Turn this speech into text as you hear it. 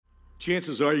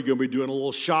Chances are you're going to be doing a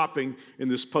little shopping in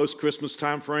this post-Christmas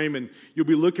time frame, and you'll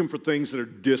be looking for things that are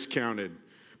discounted.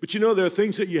 But you know, there are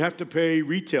things that you have to pay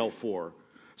retail for.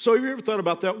 So have you ever thought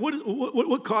about that?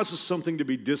 What causes something to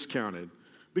be discounted?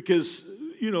 Because,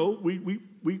 you know,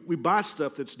 we buy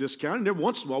stuff that's discounted, and every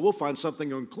once in a while we'll find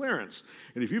something on clearance.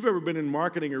 And if you've ever been in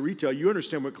marketing or retail, you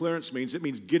understand what clearance means. It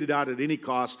means get it out at any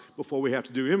cost before we have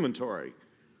to do inventory.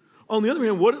 On the other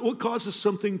hand, what causes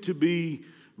something to be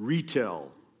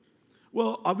retail?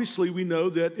 Well, obviously we know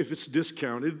that if it's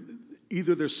discounted,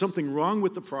 either there's something wrong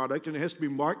with the product and it has to be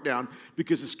marked down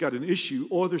because it's got an issue,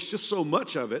 or there's just so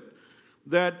much of it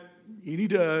that you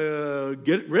need to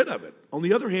get rid of it. On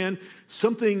the other hand,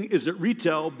 something is at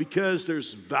retail because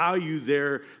there's value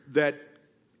there that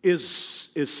is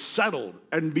settled.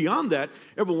 And beyond that,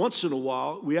 every once in a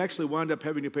while, we actually wind up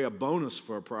having to pay a bonus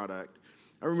for a product.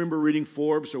 I remember reading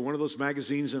Forbes or one of those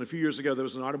magazines, and a few years ago there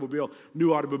was an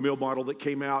new automobile model that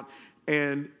came out.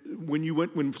 And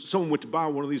when someone went to buy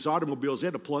one of these automobiles, they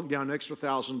had to plunk down an extra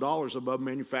 $1,000 above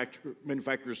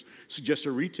manufacturer's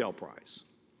suggested retail price.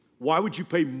 Why would you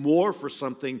pay more for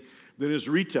something than is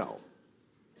retail?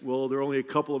 Well, there are only a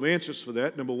couple of answers for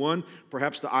that. Number one,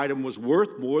 perhaps the item was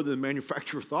worth more than the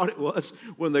manufacturer thought it was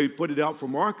when they put it out for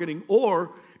marketing,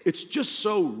 or it's just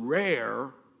so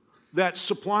rare that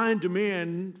supply and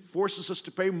demand forces us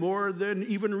to pay more than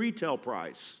even retail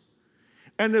price.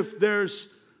 And if there's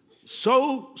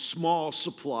so small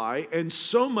supply and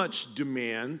so much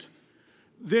demand,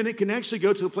 then it can actually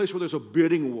go to the place where there's a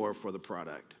bidding war for the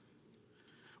product.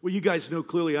 Well, you guys know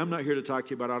clearly I'm not here to talk to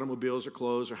you about automobiles or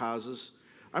clothes or houses.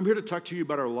 I'm here to talk to you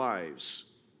about our lives.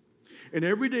 And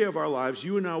every day of our lives,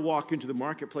 you and I walk into the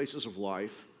marketplaces of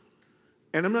life.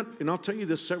 And I'll tell you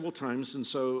this several times, and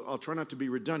so I'll try not to be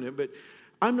redundant, but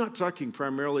I'm not talking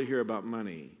primarily here about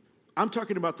money. I'm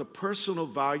talking about the personal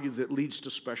value that leads to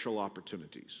special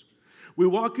opportunities. We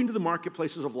walk into the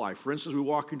marketplaces of life. For instance, we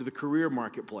walk into the career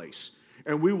marketplace,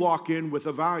 and we walk in with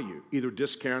a value, either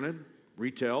discounted,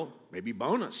 retail, maybe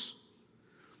bonus.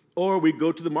 Or we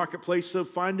go to the marketplace of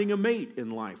finding a mate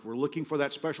in life. We're looking for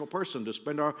that special person to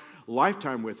spend our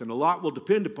lifetime with, and a lot will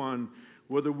depend upon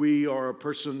whether we are a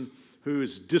person who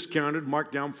is discounted,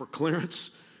 marked down for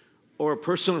clearance, or a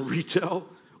person of retail,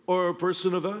 or a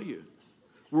person of value.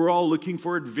 We're all looking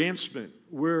for advancement.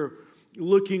 We're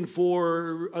looking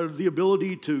for the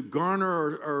ability to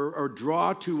garner or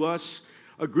draw to us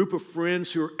a group of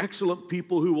friends who are excellent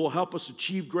people who will help us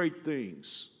achieve great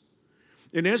things.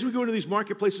 And as we go into these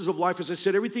marketplaces of life, as I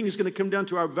said, everything is going to come down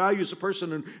to our value as a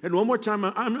person. And one more time,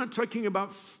 I'm not talking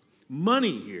about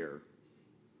money here.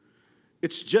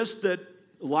 It's just that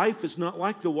life is not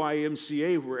like the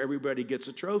YMCA where everybody gets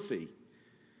a trophy.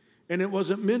 And it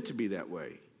wasn't meant to be that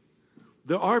way.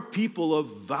 There are people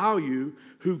of value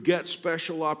who get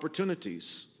special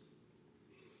opportunities.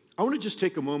 I want to just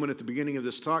take a moment at the beginning of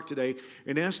this talk today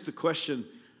and ask the question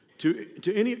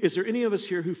is there any of us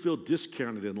here who feel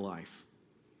discounted in life?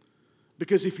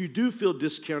 Because if you do feel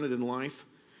discounted in life,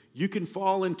 you can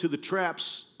fall into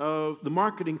the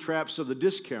marketing traps of the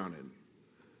discounted.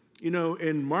 You know,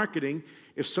 in marketing,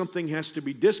 if something has to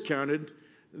be discounted,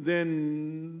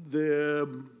 then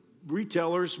the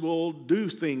retailers will do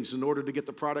things in order to get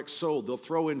the product sold. They'll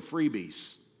throw in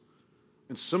freebies.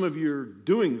 And some of you are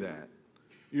doing that.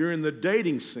 You're in the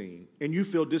dating scene, and you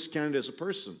feel discounted as a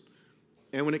person.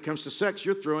 And when it comes to sex,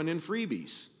 you're throwing in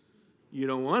freebies. You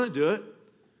don't want to do it.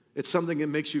 It's something that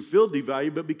makes you feel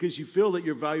devalued, but because you feel that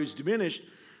your value is diminished,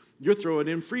 you're throwing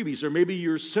in freebies. Or maybe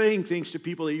you're saying things to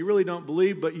people that you really don't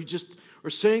believe, but you just are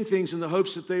saying things in the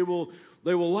hopes that they will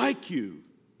like you.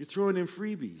 You're throwing in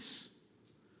freebies.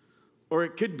 Or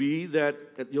it could be that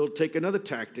you'll take another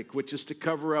tactic, which is to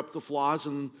cover up the flaws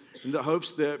in the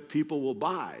hopes that people will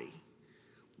buy.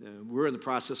 We're in the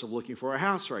process of looking for a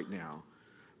house right now.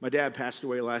 My dad passed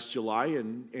away last July,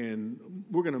 and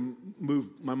we're going to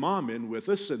move my mom in with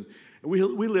us. And we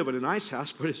live in a nice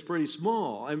house, but it's pretty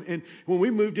small. And when we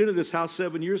moved into this house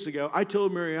 7 years ago, I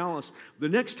told Mary Alice, the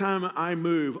next time I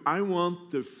move, I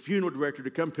want the funeral director to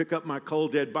come pick up my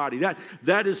cold, dead body.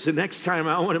 That is the next time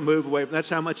I want to move away. That's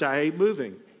how much I hate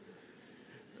moving.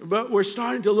 But we're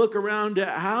starting to look around at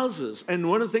houses. And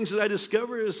one of the things that I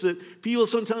discover is that people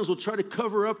sometimes will try to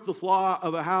cover up the flaw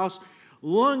of a house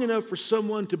long enough for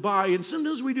someone to buy. And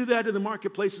sometimes we do that in the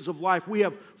marketplaces of life. We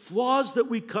have flaws that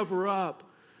we cover up.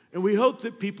 And we hope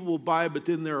that people will buy, but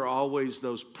then there are always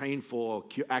those painful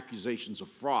accusations of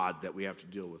fraud that we have to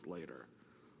deal with later.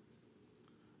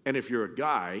 And if you're a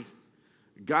guy,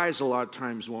 guys a lot of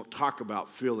times won't talk about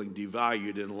feeling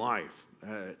devalued in life.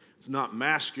 It's not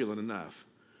masculine enough.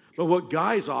 But what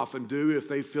guys often do if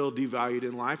they feel devalued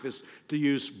in life is to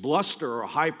use bluster or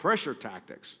high pressure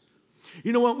tactics.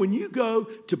 You know what? When you go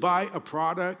to buy a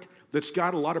product that's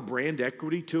got a lot of brand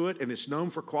equity to it and it's known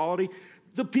for quality,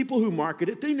 the people who market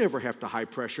it, they never have to high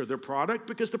pressure their product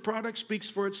because the product speaks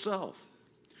for itself.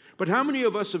 But how many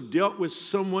of us have dealt with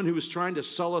someone who is trying to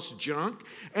sell us junk?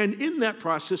 And in that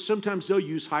process, sometimes they'll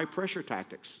use high pressure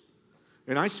tactics.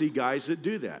 And I see guys that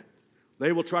do that.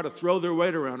 They will try to throw their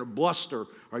weight around or bluster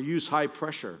or use high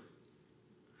pressure.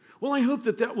 Well, I hope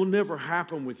that that will never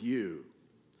happen with you.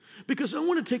 Because I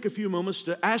want to take a few moments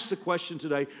to ask the question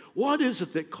today, what is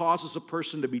it that causes a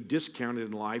person to be discounted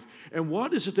in life? And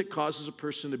what is it that causes a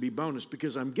person to be bonus?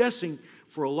 Because I'm guessing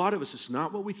for a lot of us, it's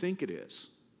not what we think it is.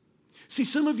 See,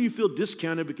 some of you feel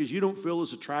discounted because you don't feel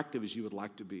as attractive as you would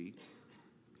like to be.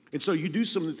 And so you do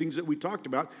some of the things that we talked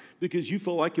about because you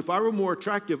feel like if I were more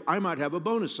attractive, I might have a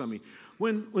bonus on me.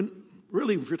 When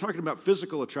really, if you're talking about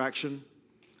physical attraction,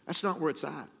 that's not where it's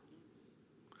at.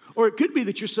 Or it could be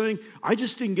that you're saying, I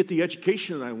just didn't get the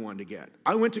education that I wanted to get.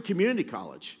 I went to community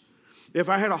college. If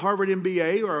I had a Harvard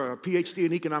MBA or a PhD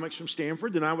in economics from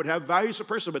Stanford, then I would have value as a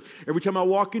person. But every time I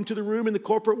walk into the room in the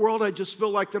corporate world, I just feel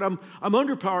like that I'm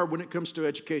underpowered when it comes to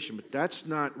education. But that's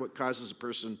not what causes a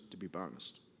person to be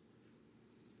bonus.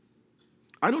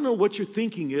 I don't know what your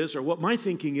thinking is or what my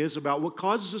thinking is about what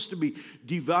causes us to be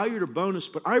devalued or bonus,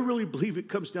 but I really believe it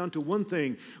comes down to one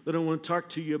thing that I want to talk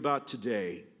to you about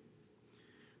today.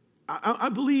 I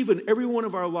believe in every one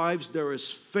of our lives there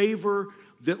is favor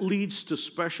that leads to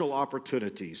special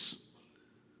opportunities.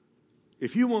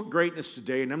 If you want greatness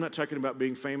today, and I'm not talking about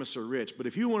being famous or rich, but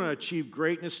if you want to achieve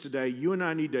greatness today, you and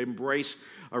I need to embrace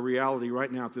a reality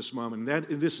right now at this moment.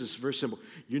 And this is very simple.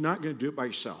 You're not going to do it by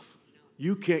yourself.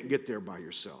 You can't get there by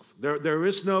yourself. There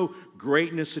is no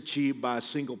greatness achieved by a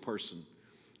single person.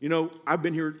 You know, I'll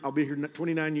be here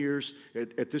 29 years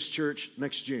at this church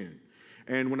next June.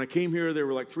 And when I came here, there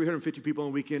were like 350 people on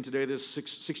the weekend. Today, there's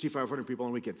 6,500 people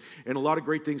on the weekend. And a lot of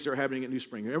great things are happening at New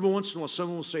Spring. And every once in a while,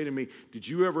 someone will say to me, did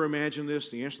you ever imagine this?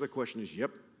 The answer to the question is, yep.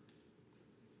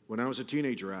 When I was a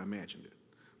teenager, I imagined it.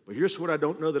 But here's what I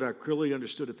don't know that I clearly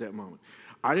understood at that moment.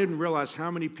 I didn't realize how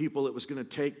many people it was going to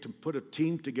take to put a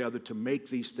team together to make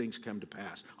these things come to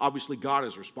pass. Obviously, God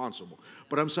is responsible.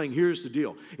 But I'm saying, here's the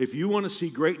deal. If you want to see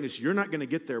greatness, you're not going to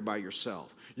get there by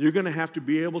yourself. You're going to have to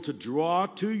be able to draw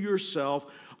to yourself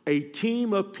a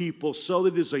team of people so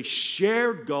that it is a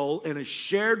shared goal and a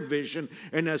shared vision.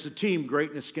 And as a team,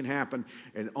 greatness can happen.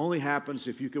 And it only happens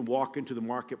if you can walk into the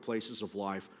marketplaces of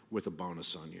life with a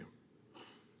bonus on you.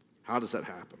 How does that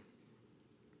happen?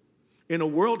 In a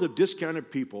world of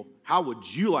discounted people, how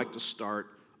would you like to start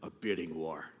a bidding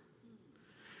war?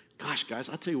 Gosh, guys,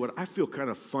 I'll tell you what, I feel kind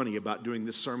of funny about doing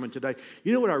this sermon today.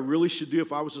 You know what I really should do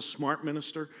if I was a smart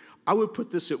minister? I would put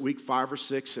this at week 5 or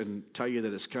 6 and tell you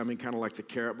that it's coming, kind of like the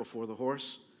carrot before the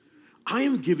horse. I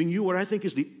am giving you what I think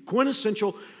is the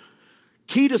quintessential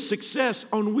key to success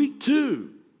on week 2.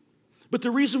 But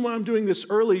the reason why I'm doing this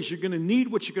early is you're going to need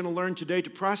what you're going to learn today to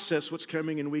process what's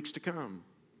coming in weeks to come.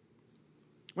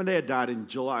 My dad died in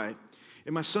July,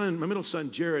 and my middle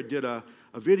son, Jared, did a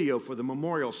video for the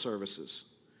memorial services.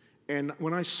 And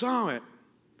when I saw it,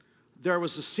 there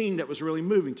was a scene that was really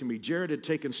moving to me. Jared had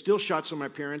taken still shots of my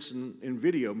parents in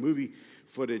video, movie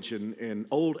footage, and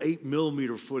old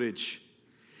 8mm footage.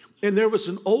 And there was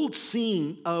an old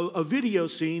scene, a video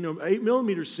scene, an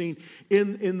 8mm scene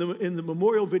in the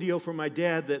memorial video for my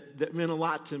dad that meant a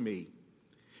lot to me.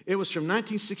 It was from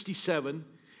 1967.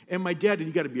 And my dad, and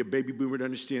you got to be a baby boomer to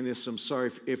understand this. I'm sorry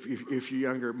if you're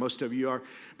younger, most of you are.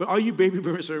 But all you baby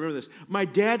boomers, I remember this. My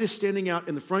dad is standing out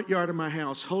in the front yard of my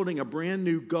house holding a brand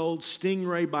new gold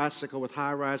Stingray bicycle with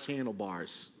high-rise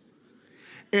handlebars.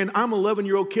 And I'm an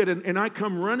 11-year-old kid, and I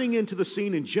come running into the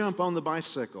scene and jump on the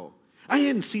bicycle. I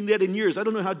hadn't seen that in years. I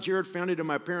don't know how Jared found it in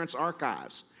my parents'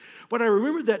 archives. But I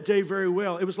remember that day very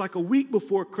well. It was like a week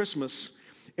before Christmas.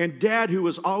 And Dad, who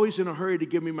was always in a hurry to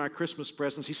give me my Christmas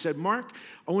presents, he said, Mark,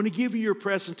 I want to give you your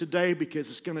present today because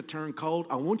it's going to turn cold.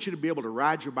 I want you to be able to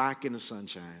ride your bike in the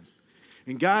sunshine.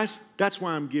 And guys, that's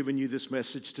why I'm giving you this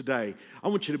message today. I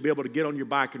want you to be able to get on your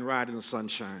bike and ride in the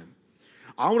sunshine.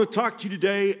 I want to talk to you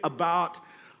today about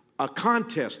a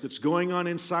contest that's going on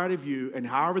inside of you, and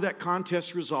however that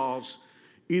contest resolves,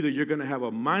 either you're going to have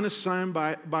a minus sign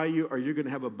by you or you're going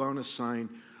to have a bonus sign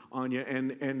on you.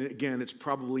 And again, it's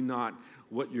probably not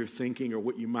what you're thinking or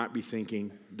what you might be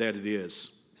thinking that it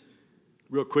is.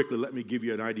 Real quickly, let me give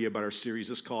you an idea about our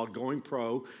series. It's called Going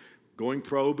Pro. Going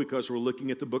Pro because we're looking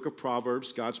at the book of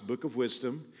Proverbs, God's book of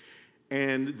wisdom.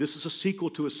 And this is a sequel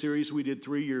to a series we did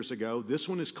 3 years ago. This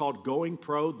one is called Going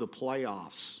Pro, the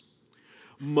Playoffs.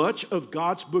 Much of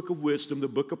God's book of wisdom, the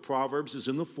book of Proverbs, is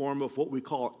in the form of what we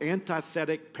call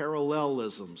antithetic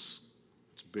parallelisms.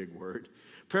 It's a big word.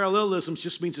 Parallelisms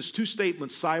just means it's two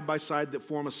statements side by side that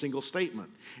form a single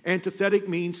statement. Antithetic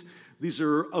means these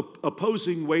are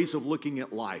opposing ways of looking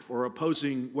at life or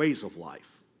opposing ways of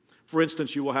life. For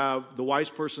instance, you will have the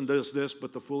wise person does this,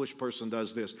 but the foolish person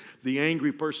does this. The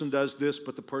angry person does this,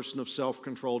 but the person of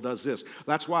self-control does this.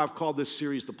 That's why I've called this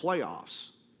series The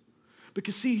Playoffs.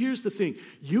 Because see, here's the thing.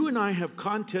 You and I have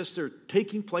contests that are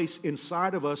taking place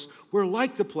inside of us. We're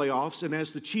like the playoffs, and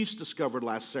as the Chiefs discovered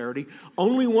last Saturday,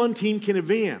 only one team can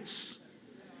advance.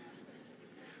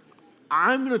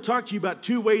 I'm going to talk to you about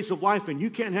two ways of life, and you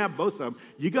can't have both of them.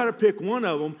 You got to pick one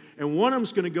of them, and one of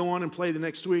them's going to go on and play the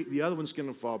next week. The other one's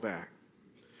going to fall back.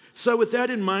 So with that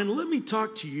in mind, let me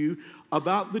talk to you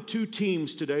about the two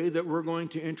teams today that we're going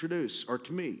to introduce, or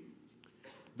to meet.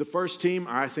 The first team,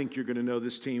 I think you're going to know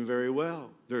this team very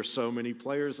well. There are so many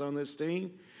players on this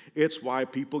team. It's why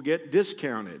people get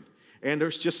discounted. And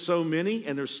there's just so many,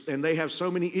 and they have so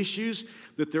many issues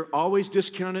that they're always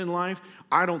discounted in life.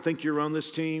 I don't think you're on this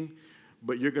team,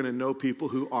 but you're going to know people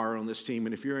who are on this team.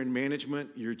 And if you're in management,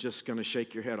 you're just going to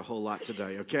shake your head a whole lot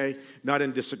today, okay? Not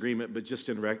in disagreement, but just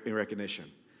in recognition.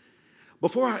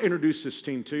 Before I introduce this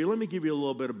team to you, let me give you a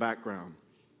little bit of background.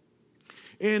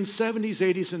 In 70s,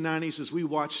 80s, and 90s, as we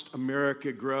watched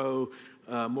America grow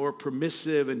more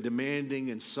permissive and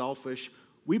demanding and selfish,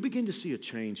 we began to see a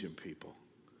change in people.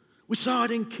 We saw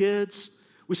it in kids.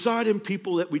 We saw it in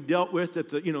people that we dealt with,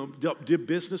 did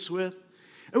business with.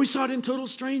 And we saw it in total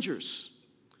strangers.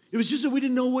 It was just that we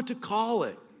didn't know what to call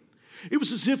it. It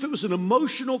was as if it was an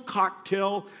emotional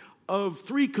cocktail of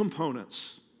three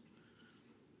components: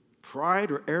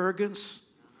 pride or arrogance,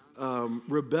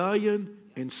 rebellion,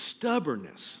 and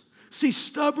stubbornness. See,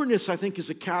 stubbornness, I think, is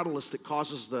a catalyst that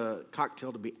causes the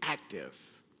cocktail to be active.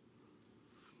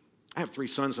 I have three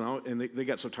sons, and they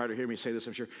got so tired of hearing me say this,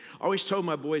 I'm sure. I always told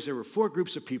my boys there were four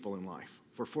groups of people in life,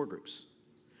 four groups.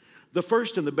 The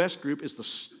first and the best group is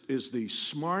the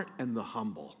smart and the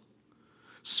humble.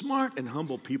 Smart and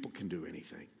humble people can do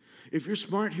anything. If you're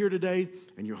smart here today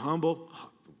and you're humble,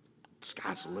 the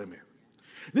sky's the limit.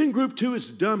 Then group two is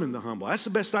dumb and the humble. That's the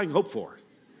best I can hope for.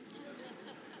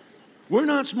 We're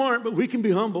not smart, but we can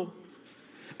be humble.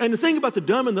 And the thing about the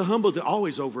dumb and the humble, they're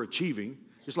always overachieving.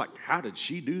 It's like, how did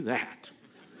she do that?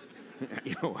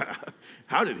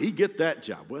 How did he get that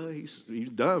job? Well, he's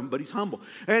dumb, but he's humble.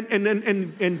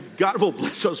 And God will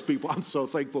bless those people. I'm so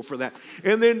thankful for that.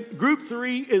 And then group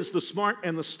three is the smart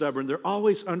and the stubborn. They're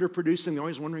always underproducing. They're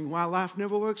always wondering why life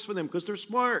never works for them because they're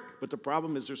smart. But the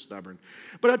problem is they're stubborn.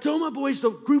 But I told my boys the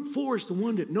group four is the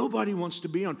one that nobody wants to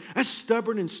be on. That's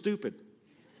stubborn and stupid.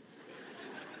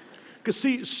 Because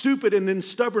see, stupid and then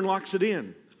stubborn locks it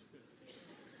in.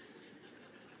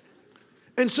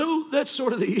 And so that's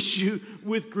sort of the issue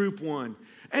with group one.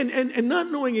 And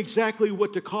not knowing exactly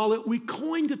what to call it, we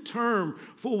coined a term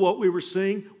for what we were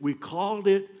seeing. We called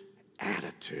it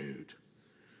attitude.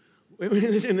 And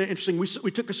interesting,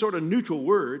 we took a sort of neutral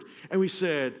word and we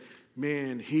said,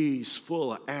 man, he's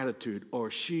full of attitude, or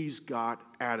she's got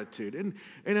attitude.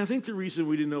 And I think the reason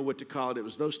we didn't know what to call it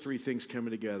was those three things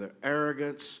coming together: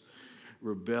 arrogance,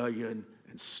 rebellion,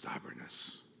 and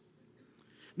stubbornness.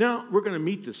 Now, we're going to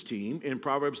meet this team in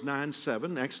Proverbs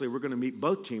 9:7. Actually, we're going to meet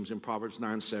both teams in Proverbs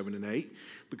 9:7 and 8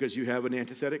 because you have an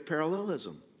antithetic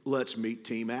parallelism. Let's meet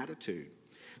team attitude.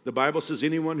 The Bible says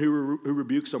anyone who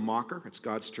rebukes a mocker, it's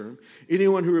God's term,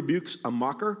 anyone who rebukes a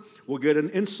mocker will get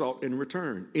an insult in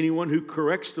return. Anyone who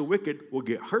corrects the wicked will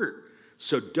get hurt.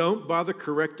 So don't bother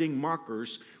correcting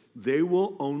mockers. They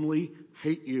will only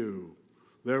hate you.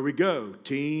 There we go.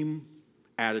 Team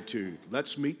attitude.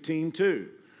 Let's meet team two.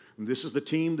 And this is the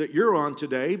team that you're on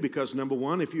today because, number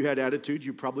one, if you had attitude,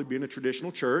 you'd probably be in a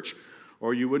traditional church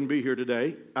or you wouldn't be here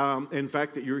today. In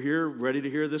fact, that you're here ready to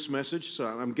hear this message, so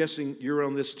I'm guessing you're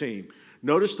on this team.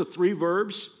 Notice the three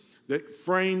verbs that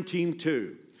frame team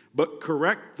two. But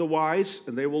correct the wise,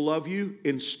 and they will love you.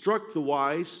 Instruct the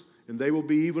wise, and they will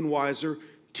be even wiser.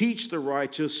 Teach the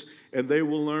righteous, and they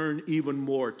will learn even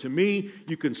more. To me,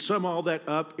 you can sum all that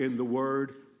up in the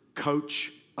word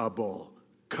coachable.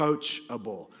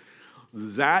 Coachable.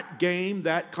 That game,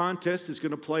 that contest is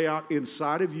going to play out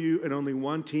inside of you, and only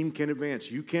one team can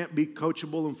advance. You can't be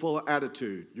coachable and full of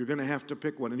attitude. You're going to have to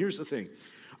pick one. And here's the thing.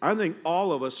 I think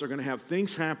all of us are going to have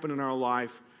things happen in our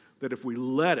life that if we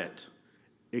let it,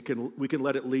 we can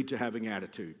let it lead to having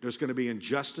attitude. There's going to be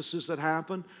injustices that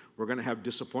happen. We're going to have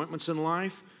disappointments in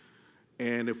life.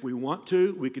 And if we want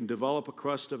to, we can develop a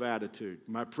crust of attitude.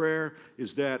 My prayer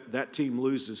is that that team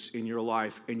loses in your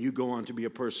life and you go on to be a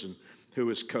person who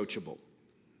is coachable.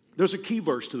 There's a key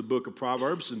verse to the book of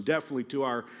Proverbs and definitely to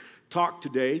our talk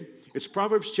today. It's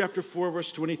Proverbs chapter 4,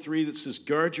 verse 23 that says,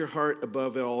 guard your heart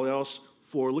above all else,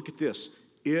 for, look at this,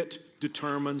 it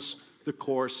determines the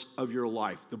course of your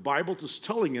life. The Bible is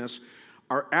telling us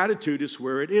our attitude is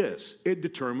where it is. It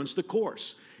determines the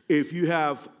course. If you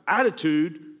have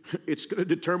attitude, it's going to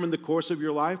determine the course of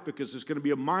your life because there's going to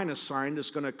be a minus sign that's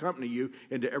going to accompany you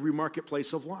into every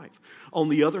marketplace of life. On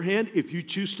the other hand, if you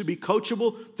choose to be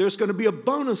coachable, there's going to be a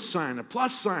bonus sign, a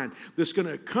plus sign that's going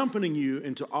to accompany you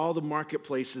into all the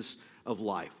marketplaces of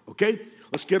life. Okay?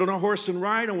 Let's get on our horse and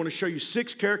ride. I want to show you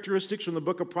 6 characteristics from the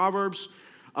book of Proverbs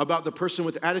about the person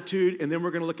with attitude, and then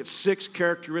we're going to look at 6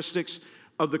 characteristics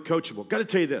of the coachable. Got to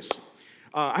tell you this.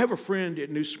 I have a friend at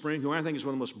New Spring who I think is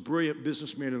one of the most brilliant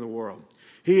businessmen in the world.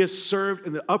 He has served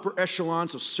in the upper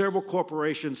echelons of several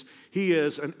corporations. He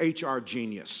is an HR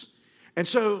genius. And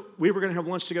so we were going to have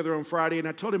lunch together on Friday, and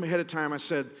I told him ahead of time, I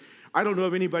said, I don't know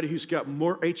of anybody who's got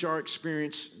more HR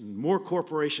experience, more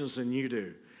corporations than you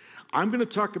do. I'm going to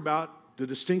talk about the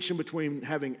distinction between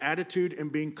having attitude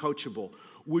and being coachable.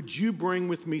 Would you bring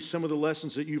with me some of the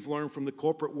lessons that you've learned from the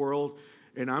corporate world?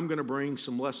 And I'm going to bring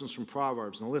some lessons from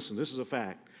Proverbs. Now listen, this is a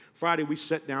fact. Friday, we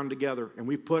sat down together and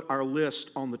we put our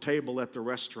list on the table at the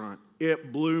restaurant.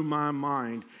 It blew my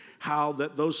mind how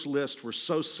that those lists were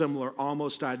so similar,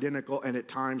 almost identical, and at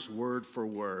times word for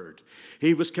word.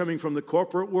 He was coming from the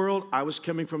corporate world. I was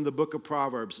coming from the book of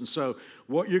Proverbs. And so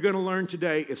what you're going to learn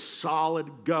today is solid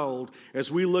gold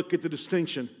as we look at the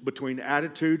distinction between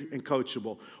attitude and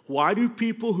coachable. Why do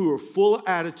people who are full of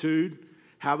attitude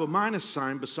have a minus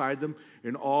sign beside them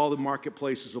in all the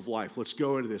marketplaces of life? Let's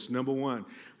go into this. Number one,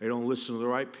 they don't listen to the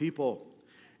right people.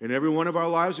 In every one of our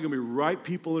lives are going to be right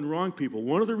people and wrong people.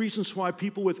 One of the reasons why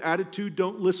people with attitude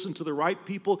don't listen to the right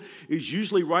people is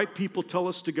usually right people tell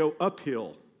us to go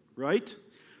uphill, right?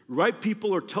 Right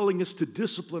people are telling us to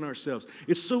discipline ourselves.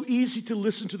 It's so easy to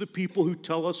listen to the people who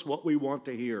tell us what we want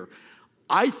to hear.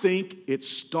 I think it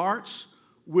starts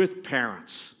with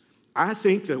parents. I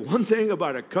think that one thing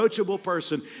about a coachable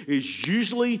person is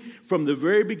usually from the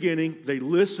very beginning, they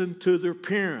listen to their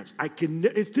parents.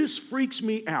 If this freaks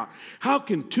me out, how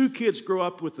can 2 kids grow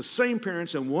up with the same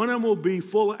parents and one of them will be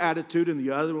full of attitude and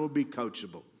the other will be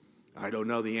coachable? I don't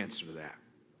know the answer to that.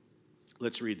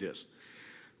 Let's read this.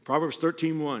 Proverbs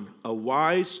 13:1, a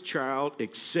wise child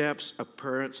accepts a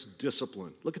parent's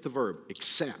discipline. Look at the verb,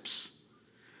 accepts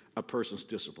a person's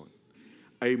discipline.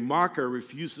 A mocker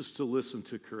refuses to listen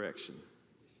to correction.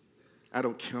 I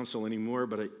don't counsel anymore,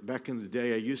 but back in the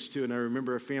day I used to, and I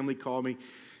remember a family called me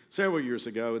several years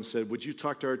ago and said, would you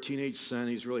talk to our teenage son?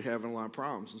 He's really having a lot of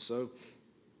problems. And so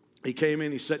he came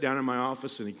in, he sat down in my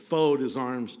office, and he folded his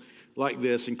arms like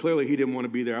this, and clearly he didn't want to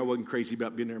be there. I wasn't crazy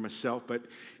about being there myself, but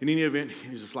in any event,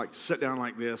 he just like sat down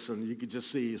like this, and you could just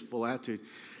see his full attitude.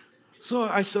 So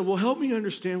I said, well, help me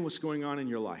understand what's going on in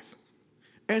your life.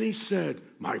 And he said,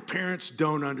 my parents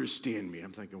don't understand me.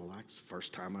 I'm thinking, well, that's the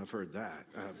first time I've heard that.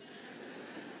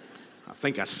 I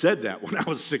think I said that when I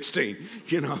was 16,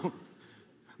 you know.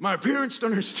 My parents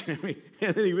don't understand me.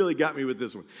 And then he really got me with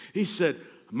this one. He said,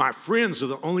 my friends are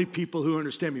the only people who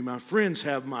understand me. My friends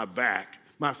have my back.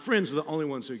 My friends are the only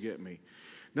ones who get me.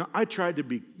 Now, I tried to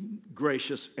be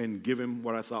gracious and give him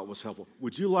what I thought was helpful.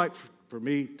 Would you like for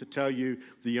me to tell you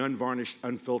the unvarnished,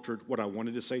 unfiltered, what I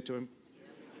wanted to say to him?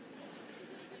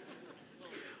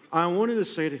 I wanted to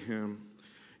say to him,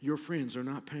 your friends are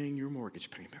not paying your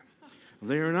mortgage payment.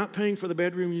 They are not paying for the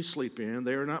bedroom you sleep in.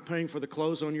 They are not paying for the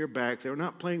clothes on your back. They are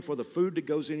not paying for the food that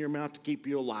goes in your mouth to keep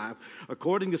you alive.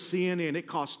 According to CNN, it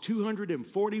costs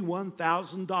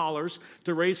 $241,000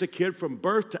 to raise a kid from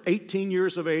birth to 18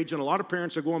 years of age, and a lot of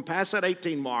parents are going past that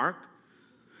 18 mark.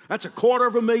 That's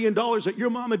 $250,000 that your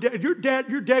mom and dad, your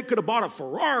dad could have bought a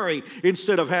Ferrari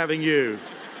instead of having you.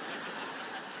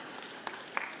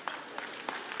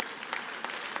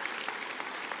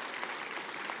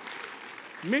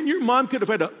 Man, your mom could have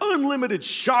had an unlimited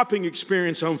shopping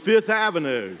experience on Fifth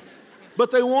Avenue, but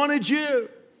they wanted you.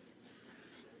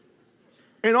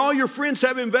 And all your friends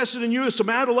have invested in you is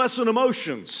some adolescent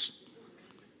emotions.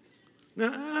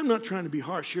 Now, I'm not trying to be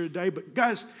harsh here today, but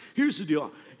guys, here's the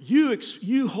deal.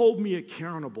 You hold me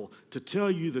accountable to tell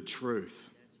you the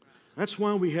truth. That's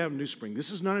why we have New Spring.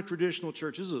 This is not a traditional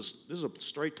church. This is a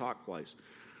straight talk place.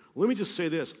 Let me just say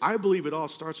this. I believe it all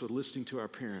starts with listening to our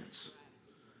parents.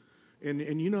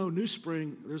 And you know, New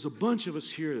Spring, there's a bunch of us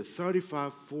here at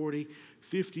 35, 40,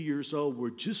 50 years old. We're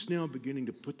just now beginning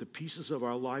to put the pieces of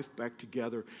our life back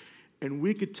together. And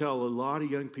we could tell a lot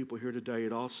of young people here today,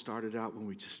 it all started out when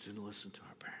we just didn't listen to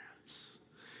our parents.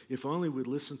 If only we'd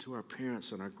listen to our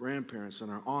parents and our grandparents and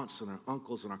our aunts and our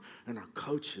uncles and our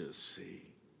coaches, see.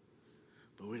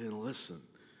 But we didn't listen,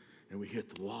 and we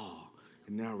hit the wall,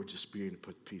 and now we're just beginning to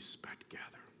put pieces back together.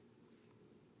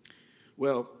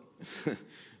 Well,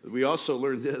 we also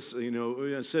learned this,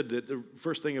 I said that the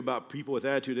first thing about people with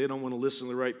attitude, they don't want to listen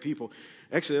to the right people.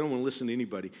 Actually, they don't want to listen to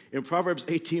anybody. In Proverbs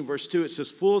 18, verse 2, it says,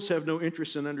 fools have no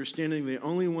interest in understanding. They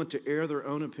only want to air their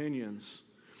own opinions.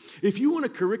 If you want to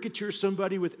caricature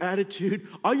somebody with attitude,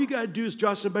 all you got to do is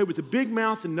draw somebody with a big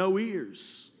mouth and no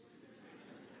ears.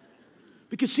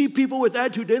 Because see, people with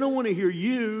attitude, they don't want to hear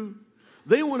you.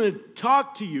 They want to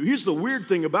talk to you. Here's the weird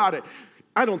thing about it.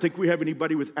 I don't think we have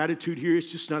anybody with attitude here.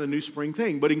 It's just not a New Spring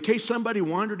thing. But in case somebody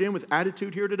wandered in with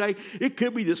attitude here today, it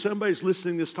could be that somebody's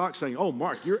listening to this talk saying, oh,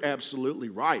 Mark, you're absolutely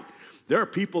right. There are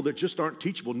people that just aren't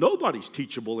teachable. Nobody's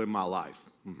teachable in my life.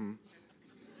 Mm-hmm.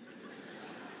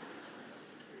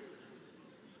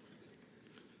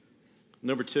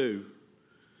 Number two,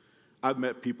 I've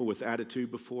met people with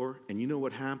attitude before, and you know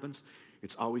what happens?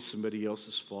 It's always somebody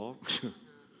else's fault.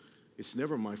 It's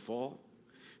never my fault.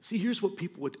 See, here's what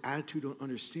people with attitude don't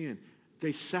understand.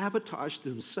 They sabotage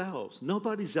themselves.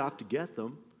 Nobody's out to get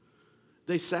them.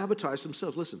 They sabotage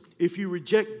themselves. Listen, if you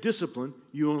reject discipline,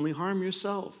 you only harm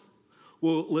yourself.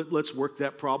 Well, let's work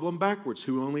that problem backwards.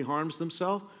 Who only harms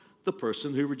themselves? The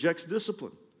person who rejects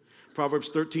discipline. Proverbs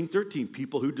 13:13,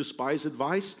 people who despise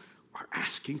advice are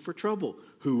asking for trouble.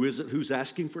 Who is it who's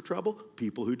asking for trouble?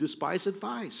 People who despise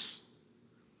advice.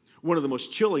 One of the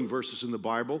most chilling verses in the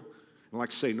Bible, and like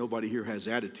I say, nobody here has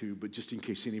attitude, but just in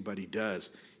case anybody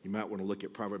does, you might want to look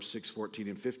at Proverbs 6:14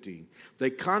 and 15. They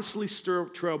constantly stir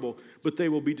up trouble, but they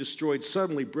will be destroyed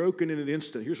suddenly, broken in an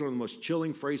instant. Here's one of the most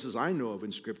chilling phrases I know of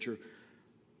in Scripture.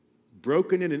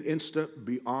 Broken in an instant,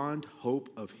 beyond hope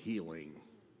of healing.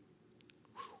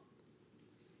 Whew.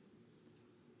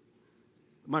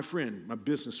 My friend, my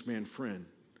businessman friend,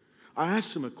 I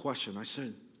asked him a question. I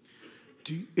said,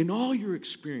 in all your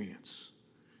experience,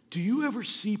 do you ever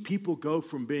see people go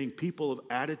from being people of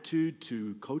attitude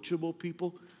to coachable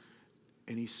people?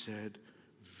 And he said,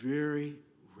 very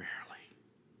rarely.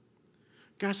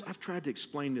 Guys, I've tried to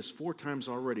explain this 4 times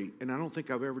already, and I don't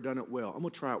think I've ever done it well. I'm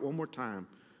going to try it one more time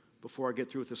before I get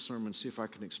through with this sermon, see if I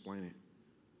can explain it.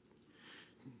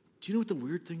 Do you know what the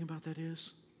weird thing about that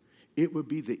is? It would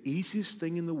be the easiest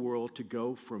thing in the world to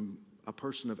go from a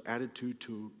person of attitude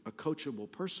to a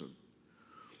coachable person.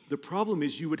 The problem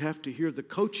is you would have to hear the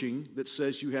coaching that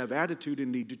says you have attitude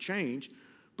and need to change,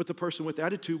 but the person with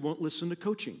attitude won't listen to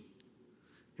coaching.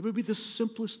 It would be the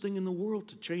simplest thing in the world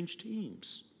to change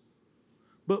teams.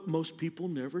 But most people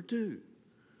never do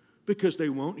because they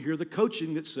won't hear the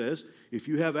coaching that says if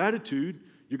you have attitude,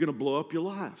 you're going to blow up your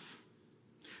life.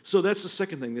 So that's the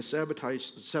second thing. They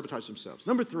sabotage themselves.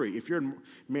 Number 3, if you're in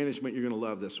management, you're going to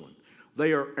love this one.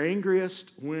 They are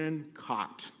angriest when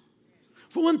caught.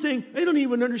 For one thing, they don't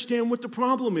even understand what the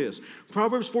problem is.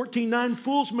 Proverbs 14:9,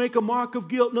 fools make a mock of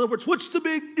guilt. In other words, what's the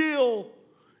big deal?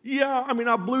 Yeah,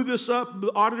 I blew this up.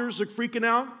 The auditors are freaking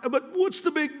out. But what's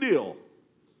the big deal?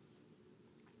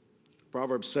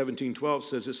 Proverbs 17:12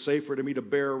 says, it's safer to meet a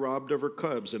bear robbed of her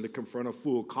cubs than to confront a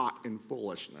fool caught in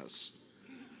foolishness.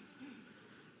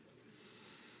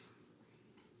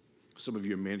 Some of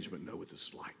you in management know what this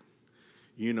is like.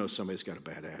 You know somebody's got a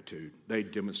bad attitude. They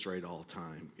demonstrate all the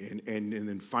time. And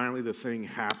then finally the thing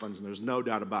happens, and there's no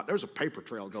doubt about it. There's a paper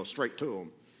trail that goes straight to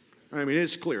them.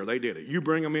 It's clear. They did it. You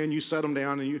bring them in, you set them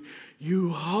down, and you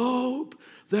hope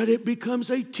that it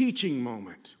becomes a teaching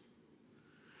moment.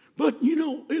 But,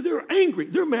 they're angry.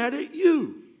 They're mad at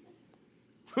you.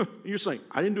 You're saying,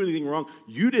 I didn't do anything wrong.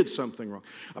 You did something wrong.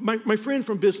 My friend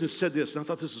from business said this, and I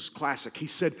thought this was classic. He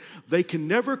said, they can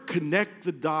never connect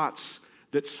the dots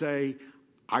that say,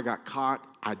 I got caught,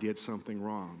 I did something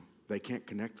wrong. They can't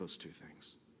connect those two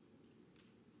things.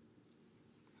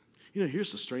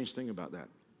 Here's the strange thing about that.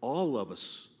 All of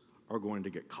us are going to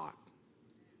get caught.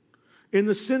 In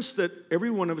the sense that every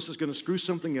one of us is going to screw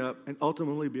something up and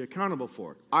ultimately be accountable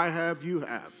for it. I have, you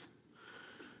have.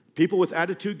 People with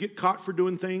attitude get caught for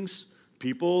doing things.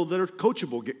 People that are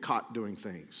coachable get caught doing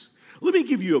things. Let me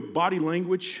give you a body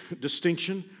language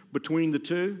distinction between the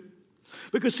two.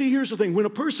 Because see, here's the thing. When a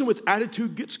person with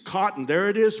attitude gets caught, and there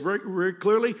it is very, very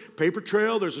clearly, paper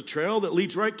trail, there's a trail that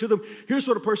leads right to them. Here's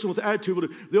what a person with attitude will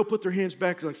do. They'll put their hands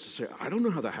back and say, I don't know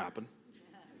how that happened.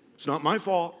 It's not my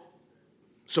fault.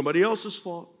 Somebody else's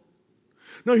fault.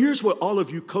 Now, here's what all of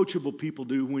you coachable people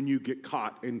do when you get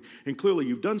caught. And clearly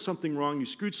you've done something wrong, you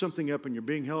screwed something up, and you're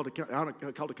being held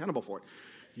accountable for it.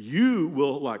 You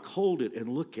will hold it and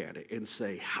look at it and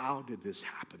say, how did this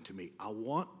happen to me? I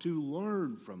want to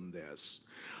learn from this.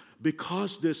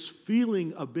 because this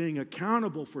feeling of being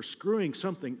accountable for screwing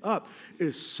something up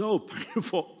is so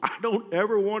painful. I don't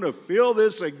ever want to feel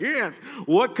this again.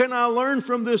 What can I learn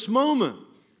from this moment?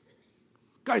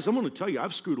 Guys, I'm going to tell you,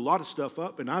 I've screwed a lot of stuff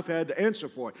up and I've had to answer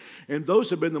for it. And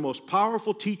those have been the most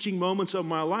powerful teaching moments of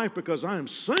my life because I am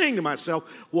saying to myself,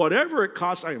 whatever it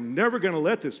costs, I am never going to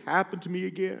let this happen to me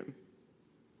again.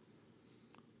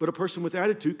 But a person with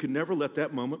attitude can never let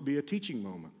that moment be a teaching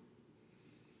moment.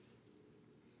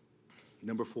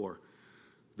 Number 4,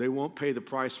 they won't pay the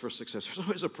price for success. There's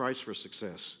always a price for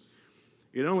success.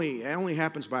 It only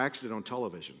happens by accident on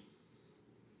television.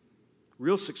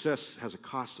 Real success has a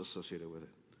cost associated with it.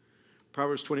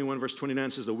 Proverbs 21, verse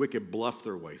 29 says, the wicked bluff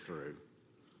their way through.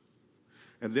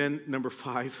 And then, number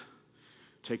 5,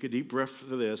 take a deep breath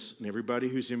for this. And everybody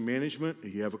who's in management,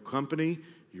 you have a company,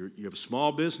 you have a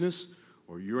small business,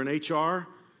 or you're in HR,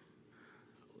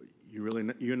 you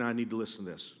and I need to listen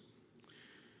to this.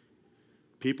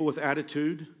 People with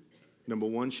attitude, number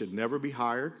 1, should never be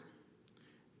hired.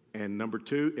 And number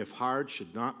 2, if hired,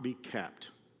 should not be kept.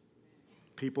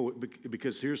 People,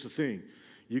 because here's the thing.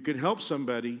 You can help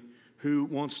somebody who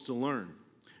wants to learn.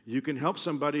 You can help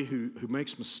somebody who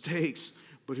makes mistakes,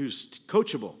 but who's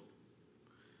coachable.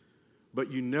 But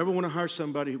you never want to hire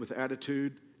somebody with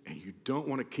attitude, and you don't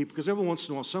want to keep, because every once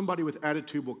in a while, somebody with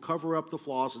attitude will cover up the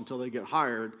flaws until they get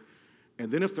hired, and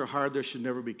then if they're hired, they should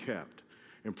never be kept.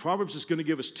 And Proverbs is going to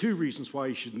give us 2 reasons why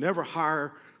you should never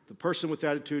hire the person with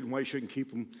attitude and why you shouldn't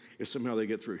keep them if somehow they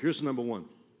get through. Here's number 1.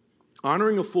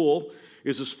 Honoring a fool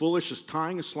is as foolish as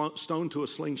tying a stone to a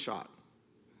slingshot.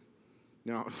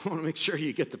 Now, I want to make sure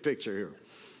you get the picture here.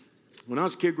 When I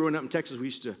was a kid growing up in Texas, we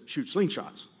used to shoot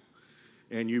slingshots.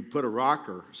 And you put a rock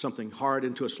or something hard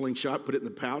into a slingshot, put it in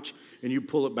the pouch, and you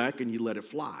pull it back and you let it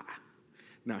fly.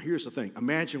 Now, here's the thing.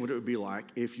 Imagine what it would be like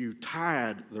if you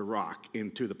tied the rock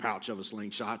into the pouch of a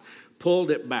slingshot,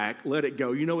 pulled it back, let it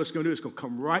go. You know what it's going to do? It's going to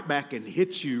come right back and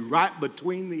hit you right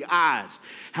between the eyes.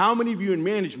 How many of you in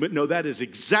management know that is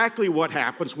exactly what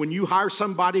happens when you hire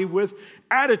somebody with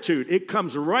attitude? It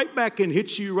comes right back and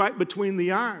hits you right between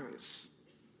the eyes.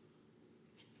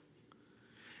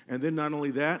 And then not only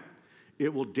that,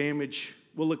 it will damage.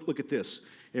 Well, look at this.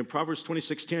 In Proverbs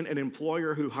 26:10, an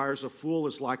employer who hires a fool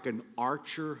is like an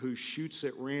archer who shoots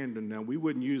at random. Now, we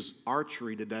wouldn't use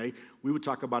archery today. We would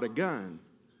talk about a gun.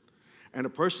 And a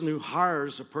person who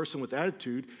hires a person with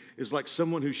attitude is like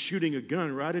someone who's shooting a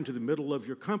gun right into the middle of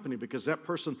your company, because that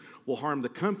person will harm the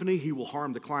company, he will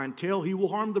harm the clientele, he will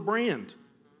harm the brand.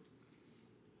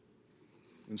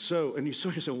 And you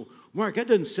say, well, Mark, that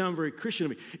doesn't sound very Christian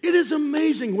to me. It is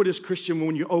amazing what is Christian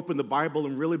when you open the Bible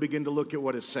and really begin to look at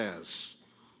what it says.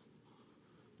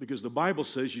 Because the Bible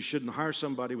says you shouldn't hire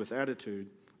somebody with attitude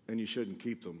and you shouldn't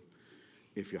keep them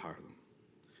if you hire them.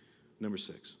 Number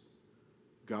 6,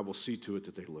 God will see to it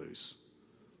that they lose.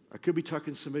 I could be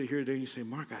talking to somebody here today and you say,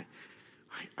 Mark,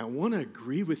 I want to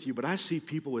agree with you, but I see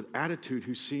people with attitude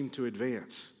who seem to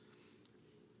advance.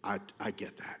 I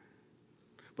get that.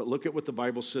 But look at what the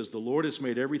Bible says. The Lord has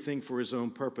made everything for his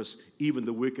own purpose, even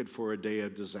the wicked for a day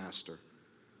of disaster.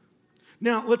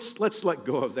 Now, let's let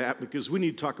go of that because we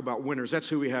need to talk about winners. That's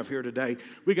who we have here today.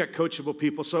 We got coachable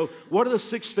people. So what are the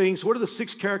 6 things? What are the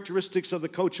 6 characteristics of the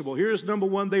coachable? Here's number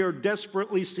 1. They are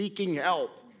desperately seeking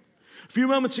help. A few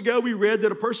moments ago, we read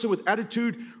that a person with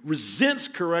attitude resents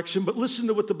correction, but listen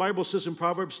to what the Bible says in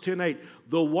Proverbs 10:8.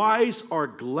 The wise are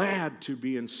glad to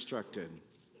be instructed.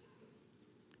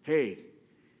 Hey,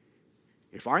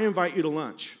 if I invite you to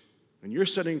lunch and you're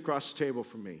sitting across the table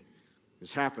from me,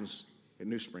 this happens at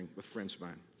New Spring with friends of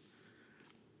mine.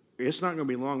 It's not going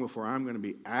to be long before I'm going to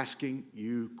be asking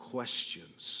you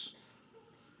questions.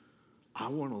 I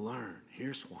want to learn.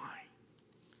 Here's why.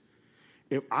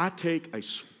 If I take a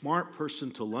smart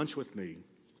person to lunch with me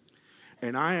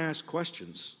and I ask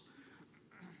questions,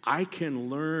 I can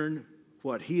learn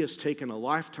what he has taken a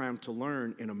lifetime to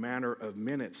learn in a matter of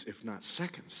minutes, if not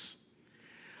seconds.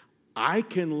 I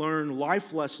can learn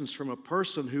life lessons from a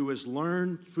person who has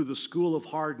learned through the school of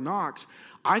hard knocks.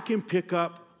 I can pick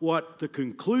up what the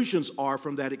conclusions are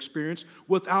from that experience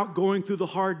without going through the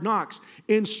hard knocks.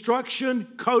 Instruction,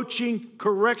 coaching,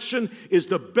 correction is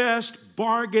the best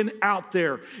bargain out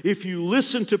there. If you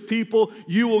listen to people,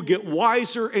 you will get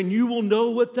wiser and you will know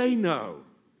what they know.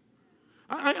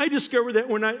 I discovered that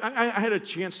when I had a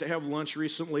chance to have lunch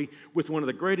recently with one of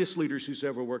the greatest leaders who's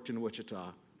ever worked in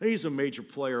Wichita. He's a major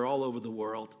player all over the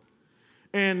world.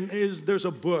 And there's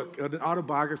a book, an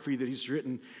autobiography that he's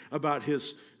written about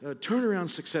his turnaround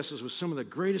successes with some of the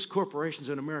greatest corporations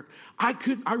in America.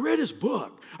 I read his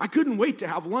book. I couldn't wait to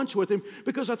have lunch with him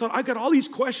because I thought, I got all these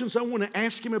questions I want to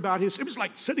ask him about it was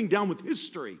like sitting down with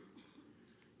history.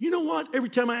 You know what? Every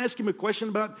time I asked him a question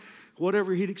about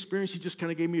whatever he'd experienced, he just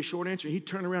kind of gave me a short answer. He'd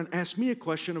turn around and ask me a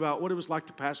question about what it was like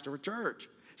to pastor a church.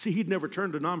 See, he'd never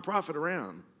turned a nonprofit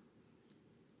around.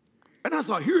 And I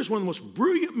thought, here's one of the most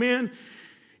brilliant men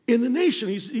in the nation.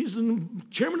 He's the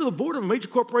chairman of the board of a major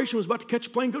corporation, was about to catch a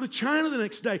plane, go to China the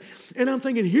next day. And I'm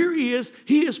thinking, here he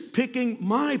is picking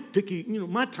my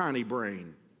tiny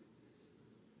brain.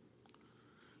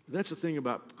 That's the thing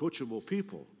about coachable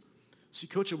people. See,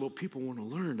 coachable people want to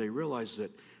learn. They realize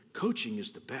that coaching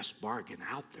is the best bargain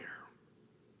out there.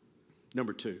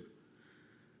 Number 2,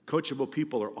 coachable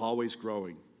people are always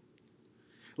growing.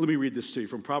 Let me read this to you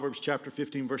from Proverbs chapter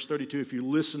 15, verse 32. If you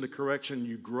listen to correction,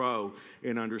 you grow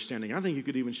in understanding. I think you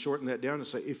could even shorten that down and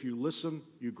say, if you listen,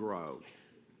 you grow.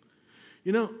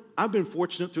 You know, I've been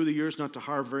fortunate through the years not to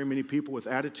hire very many people with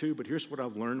attitude, but here's what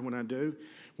I've learned when I do.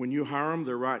 When you hire them,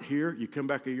 they're right here. You come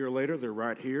back a year later, they're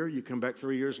right here. You come back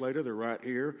 3 years later, they're right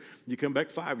here. You come back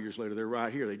 5 years later, they're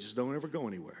right here. They just don't ever go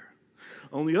anywhere.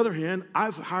 On the other hand,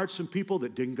 I've hired some people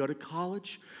that didn't go to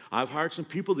college. I've hired some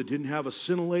people that didn't have a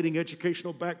scintillating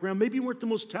educational background. Maybe weren't the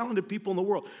most talented people in the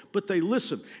world, but they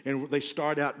listen. And they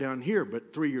start out down here,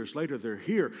 but 3 years later, they're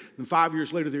here. And 5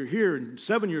 years later, they're here. And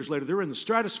 7 years later, they're in the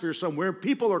stratosphere somewhere. And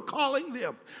people are calling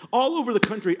them all over the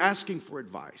country asking for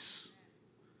advice.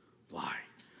 Why?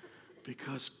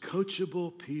 Because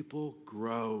coachable people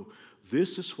grow.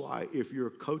 This is why, if you're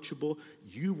coachable,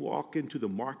 you walk into the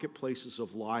marketplaces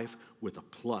of life with a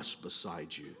plus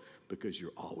beside you because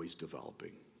you're always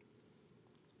developing.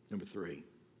 Number 3,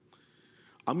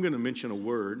 I'm going to mention a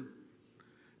word,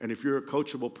 and if you're a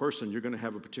coachable person, you're going to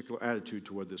have a particular attitude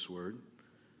toward this word.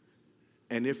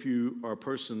 And if you are a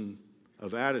person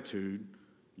of attitude,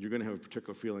 you're going to have a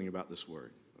particular feeling about this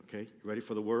word. Okay? You ready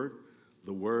for the word?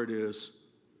 The word is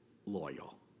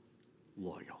loyal.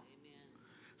 Loyal.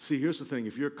 See, here's the thing.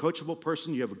 If you're a coachable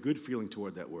person, you have a good feeling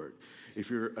toward that word. If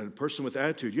you're a person with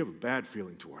attitude, you have a bad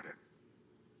feeling toward it.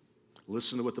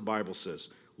 Listen to what the Bible says.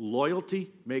 Loyalty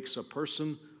makes a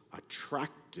person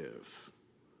attractive.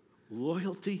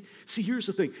 Loyalty. See, here's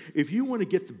the thing. If you want to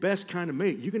get the best kind of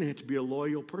mate, you're going to have to be a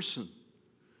loyal person.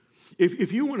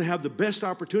 If you want to have the best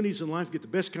opportunities in life, get the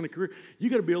best kind of career,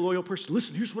 you got to be a loyal person.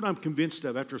 Listen, here's what I'm convinced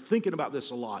of after thinking about this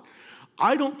a lot.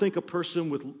 I don't think a person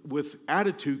with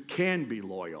attitude can be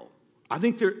loyal. I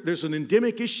think there's an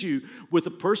endemic issue with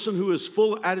a person who is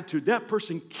full of attitude. That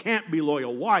person can't be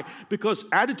loyal. Why? Because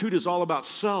attitude is all about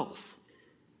self.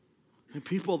 And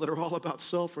people that are all about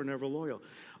self are never loyal.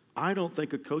 I don't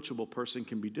think a coachable person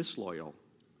can be disloyal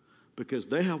because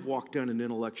they have walked down an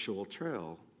intellectual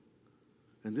trail.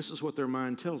 And this is what their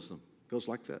mind tells them. It goes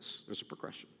like this. There's a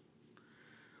progression.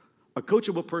 A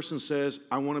coachable person says,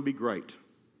 I want to be great.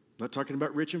 I'm not talking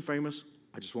about rich and famous.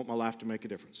 I just want my life to make a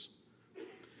difference.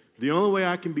 The only way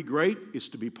I can be great is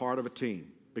to be part of a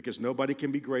team because nobody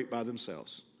can be great by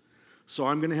themselves. So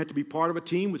I'm going to have to be part of a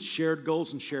team with shared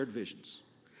goals and shared visions.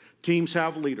 Teams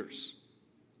have leaders.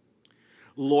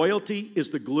 Loyalty is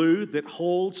the glue that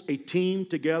holds a team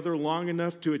together long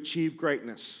enough to achieve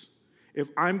greatness. If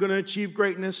I'm going to achieve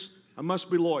greatness, I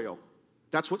must be loyal.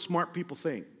 That's what smart people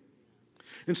think.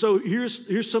 And so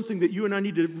here's something that you and I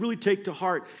need to really take to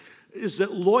heart, is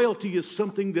that loyalty is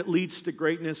something that leads to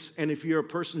greatness. And if you're a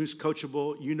person who's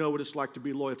coachable, you know what it's like to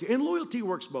be loyalty. And loyalty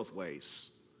works both ways.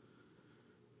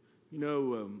 You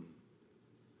know,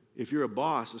 if you're a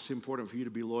boss, it's important for you to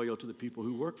be loyal to the people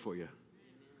who work for you.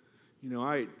 You know,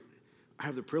 I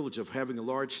have the privilege of having a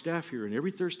large staff here, and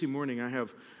every Thursday morning I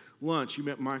have lunch. You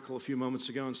met Michael a few moments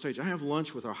ago on stage. I have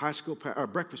lunch with our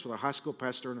breakfast with our high school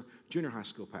pastor and a junior high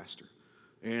school pastor.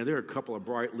 And they're a couple of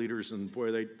bright leaders, and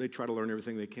boy, they try to learn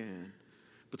everything they can.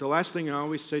 But the last thing I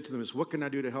always say to them is, what can I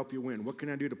do to help you win? What can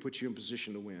I do to put you in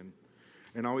position to win?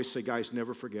 And I always say, guys,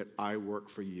 never forget, I work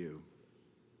for you.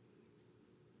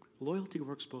 Loyalty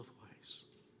works both ways.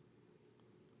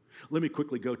 Let me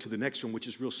quickly go to the next one, which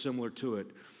is real similar to it.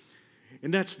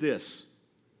 And that's this.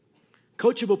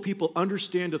 Coachable people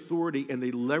understand authority, and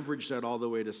they leverage that all the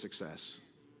way to success.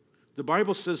 The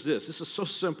Bible says this. This is so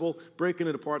simple. Breaking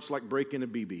it apart is like breaking a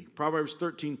BB. Proverbs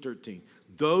 13:13.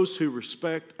 Those who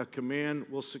respect a command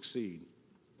will succeed.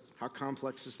 How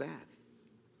complex is that?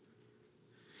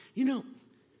 You know,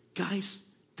 guys,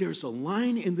 there's a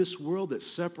line in this world that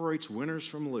separates winners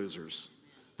from losers.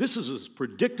 This is as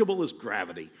predictable as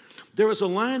gravity. There is a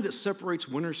line that separates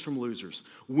winners from losers.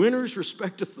 Winners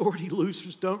respect authority.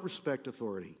 Losers don't respect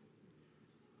authority.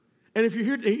 And if you're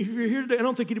here today, I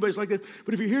don't think anybody's like this,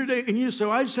 but if you're here today and you say,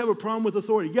 I just have a problem with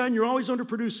authority. Yeah, and you're always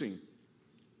underproducing.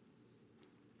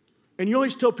 And you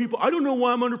always tell people, I don't know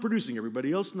why I'm underproducing.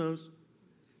 Everybody else knows.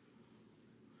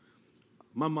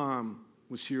 My mom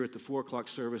was here at the 4 o'clock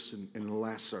service and the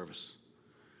last service.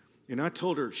 And I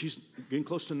told her, she's getting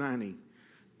close to 90. And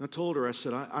I told her, I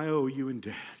said, I owe you and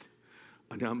Dad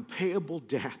an unpayable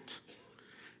debt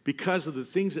because of the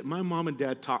things that my mom and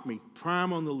dad taught me.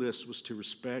 Prime on the list was to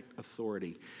respect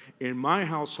authority. In my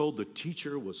household, the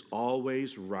teacher was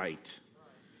always right.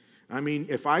 I mean,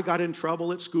 if I got in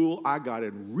trouble at school, I got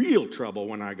in real trouble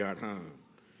when I got home.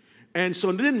 And so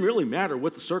it didn't really matter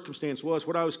what the circumstance was,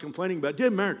 what I was complaining about. It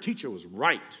didn't matter. The teacher was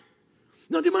right.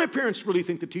 Now, did my parents really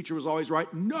think the teacher was always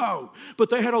right? No. But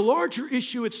they had a larger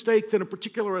issue at stake than a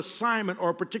particular assignment or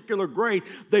a particular grade.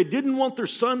 They didn't want their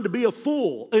son to be a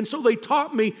fool. And so they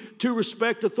taught me to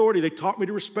respect authority. They taught me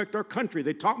to respect our country.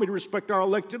 They taught me to respect our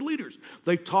elected leaders.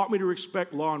 They taught me to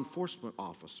respect law enforcement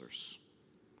officers.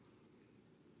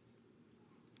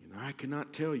 And I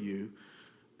cannot tell you,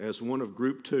 as one of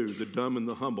Group 2, the dumb and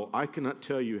the humble, I cannot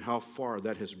tell you how far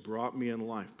that has brought me in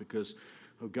life because,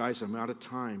 oh, guys, I'm out of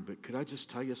time, but could I just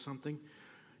tell you something?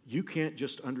 You can't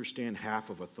just understand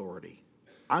half of authority.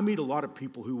 I meet a lot of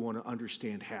people who want to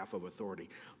understand half of authority.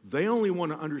 They only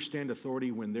want to understand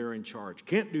authority when they're in charge.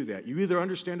 Can't do that. You either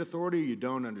understand authority or you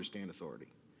don't understand authority.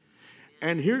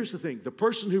 And here's the thing. The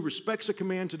person who respects a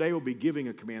command today will be giving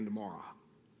a command tomorrow.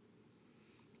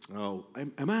 Oh,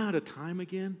 am I out of time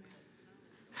again?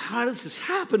 How does this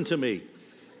happen to me?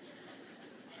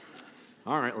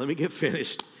 All right, let me get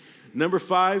finished. Number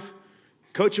 5,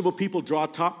 coachable people draw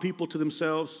top people to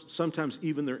themselves, sometimes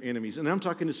even their enemies. And I'm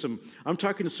talking to some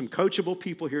coachable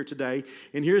people here today.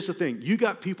 And here's the thing. You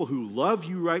got people who love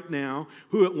you right now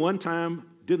who at one time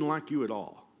didn't like you at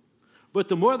all. But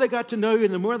the more they got to know you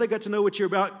and the more they got to know what you're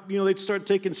about, they'd start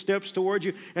taking steps towards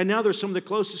you. And now they're some of the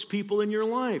closest people in your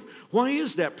life. Why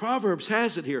is that? Proverbs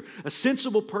has it here. A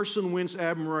sensible person wins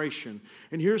admiration.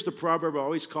 And here's the proverb I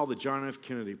always call the John F.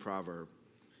 Kennedy proverb.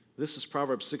 This is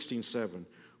Proverbs 16:7.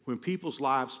 When people's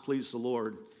lives please the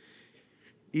Lord,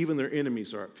 even their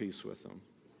enemies are at peace with them.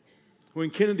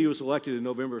 When Kennedy was elected in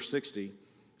November of 60,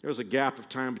 there was a gap of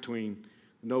time between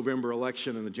the November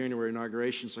election and the January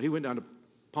inauguration. So he went down to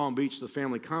Palm Beach, the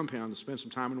family compound, to spend some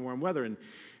time in warm weather. And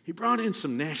he brought in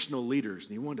some national leaders,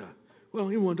 and he wanted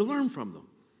to learn from them.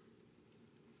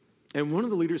 And one of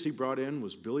the leaders he brought in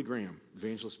was Billy Graham,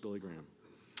 evangelist Billy Graham.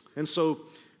 And so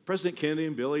President Kennedy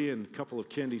and Billy and a couple of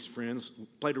Kennedy's friends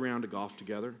played around to golf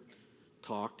together,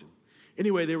 talked.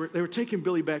 Anyway, they were taking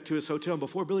Billy back to his hotel. And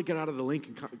before Billy got out of the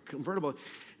Lincoln convertible,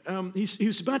 he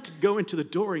was about to go into the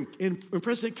door, and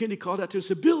President Kennedy called out to him and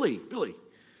said, Billy,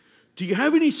 do you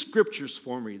have any scriptures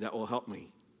for me that will help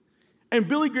me? And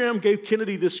Billy Graham gave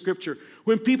Kennedy this scripture.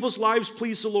 When people's lives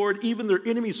please the Lord, even their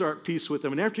enemies are at peace with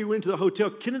them. And after he went to the hotel,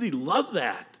 Kennedy loved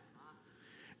that.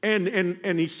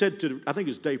 And he said to, I think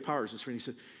it was Dave Powers, his friend, he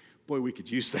said, boy, we could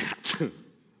use that.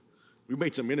 We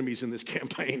made some enemies in this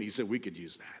campaign. He said, we could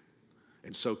use that.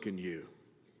 And so can you.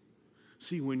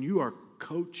 See, when you are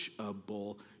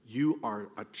coachable, you are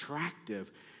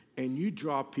attractive. And you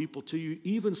draw people to you,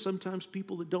 even sometimes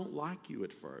people that don't like you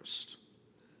at first.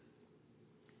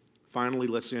 Finally,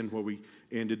 let's end where we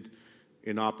ended,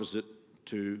 in opposite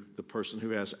to the person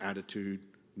who has attitude.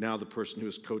 Now the person who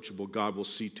is coachable, God will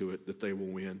see to it that they will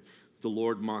win. The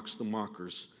Lord mocks the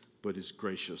mockers, but is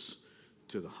gracious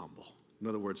to the humble. In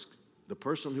other words, the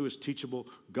person who is teachable,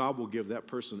 God will give that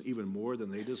person even more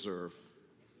than they deserve.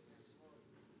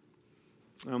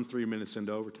 I'm 3 minutes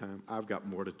into overtime. I've got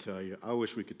more to tell you. I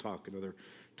wish we could talk another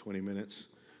 20 minutes.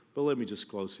 But let me just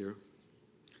close here.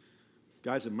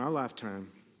 Guys, in my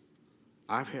lifetime,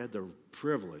 I've had the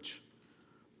privilege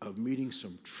of meeting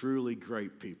some truly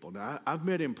great people. Now, I've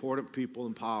met important people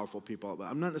and powerful people, but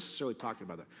I'm not necessarily talking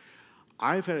about that.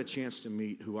 I've had a chance to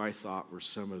meet who I thought were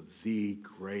some of the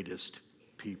greatest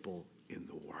people in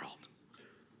the world.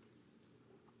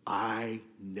 I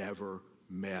never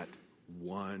met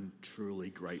one truly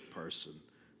great person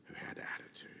who had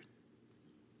attitude.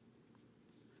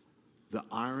 The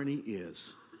irony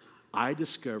is, I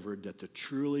discovered that the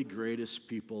truly greatest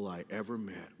people I ever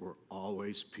met were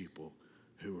always people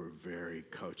who were very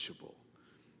coachable.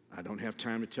 I don't have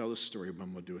time to tell the story, but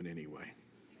I'm going to do it anyway.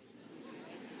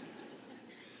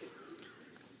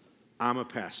 I'm a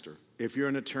pastor. If you're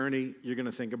an attorney, you're going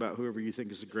to think about whoever you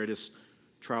think is the greatest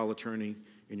trial attorney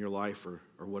in your life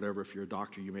or whatever. If you're a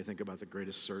doctor, you may think about the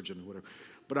greatest surgeon or whatever.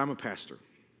 But I'm a pastor,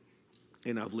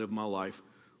 and I've lived my life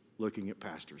looking at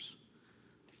pastors.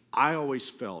 I always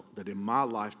felt that in my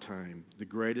lifetime, the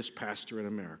greatest pastor in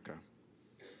America,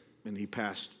 and he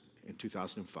passed in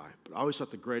 2005, but I always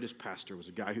thought the greatest pastor was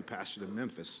a guy who pastored in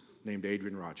Memphis named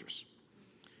Adrian Rogers.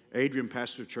 Adrian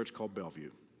pastored a church called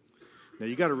Bellevue. Now,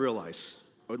 you got to realize,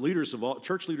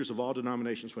 church leaders of all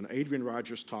denominations, when Adrian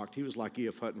Rogers talked, he was like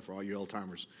E.F. Hutton for all you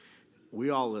old-timers. We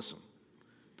all listened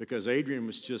because Adrian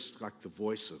was just like the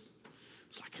voice of,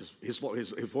 it's like his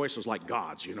voice was like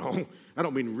God's, you know. I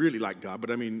don't mean really like God,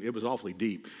 but I mean it was awfully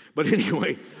deep. But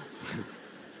anyway,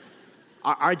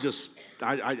 I just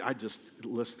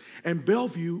listen. And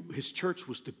Bellevue, his church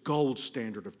was the gold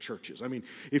standard of churches. I mean,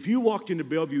 if you walked into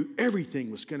Bellevue, everything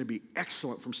was going to be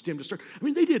excellent from stem to stern. I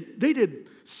mean, they did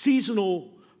seasonal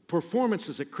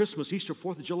performances at Christmas, Easter,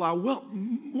 4th of July. Well,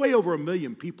 way over 1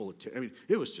 million people. I mean,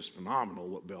 it was just phenomenal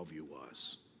what Bellevue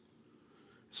was.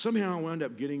 Somehow I wound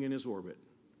up getting in his orbit.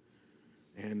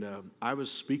 And I was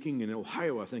speaking in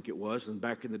Ohio, I think it was, and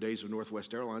back in the days of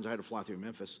Northwest Airlines, I had to fly through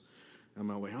Memphis on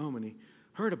my way home, and he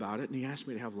heard about it, and he asked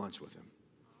me to have lunch with him.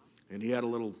 And he had a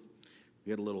little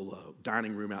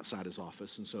dining room outside his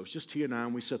office, and so it was just he and I,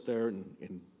 and we sat there,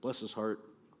 and bless his heart,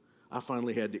 I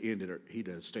finally had to end it. He'd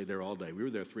stayed there all day. We were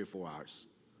there 3 or 4 hours.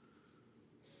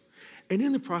 And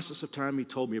in the process of time, he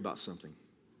told me about something.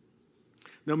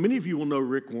 Now, many of you will know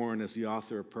Rick Warren as the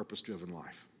author of Purpose Driven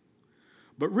Life.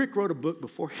 But Rick wrote a book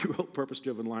before he wrote Purpose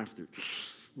Driven Life that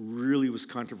really was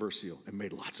controversial and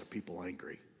made lots of people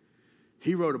angry.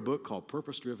 He wrote a book called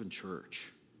Purpose Driven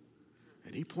Church.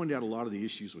 And he pointed out a lot of the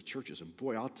issues with churches. And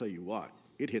boy, I'll tell you what,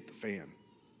 it hit the fan.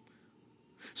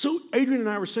 So Adrian and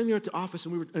I were sitting there at the office,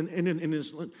 and we were in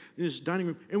his dining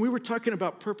room, and we were talking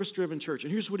about purpose-driven church.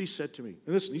 And here's what he said to me.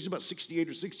 And listen, he's about 68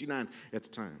 or 69 at the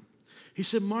time. He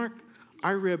said, Mark,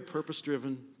 I read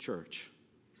Purpose-Driven Church.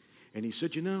 And he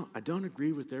said, you know, I don't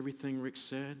agree with everything Rick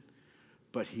said,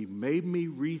 but he made me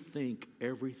rethink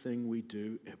everything we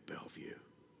do at Bellevue.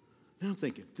 Now I'm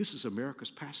thinking, this is America's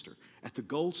pastor at the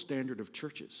gold standard of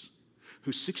churches,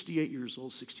 who's 68 years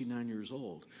old, 69 years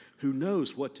old, who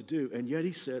knows what to do. And yet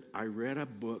he said, I read a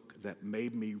book that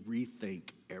made me rethink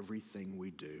everything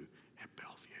we do at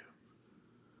Bellevue.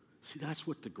 See, that's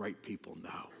what the great people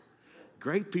know.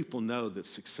 Great people know that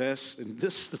success, and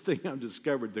this is the thing I've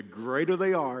discovered, the greater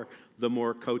they are, the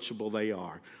more coachable they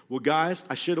are. Well, guys,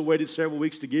 I should have waited several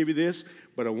weeks to give you this,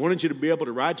 but I wanted you to be able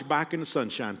to ride your bike in the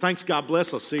sunshine. Thanks, God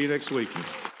bless. I'll see you next week.